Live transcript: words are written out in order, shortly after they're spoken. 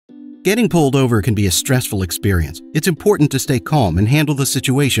Getting pulled over can be a stressful experience. It's important to stay calm and handle the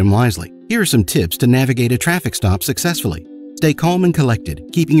situation wisely. Here are some tips to navigate a traffic stop successfully. Stay calm and collected,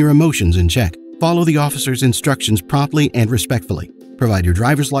 keeping your emotions in check. Follow the officer's instructions promptly and respectfully. Provide your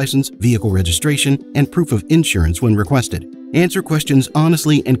driver's license, vehicle registration, and proof of insurance when requested. Answer questions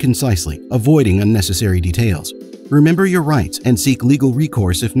honestly and concisely, avoiding unnecessary details. Remember your rights and seek legal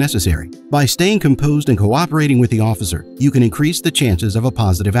recourse if necessary. By staying composed and cooperating with the officer, you can increase the chances of a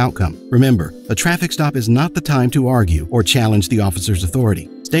positive outcome. Remember, a traffic stop is not the time to argue or challenge the officer's authority.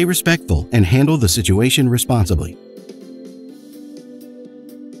 Stay respectful and handle the situation responsibly.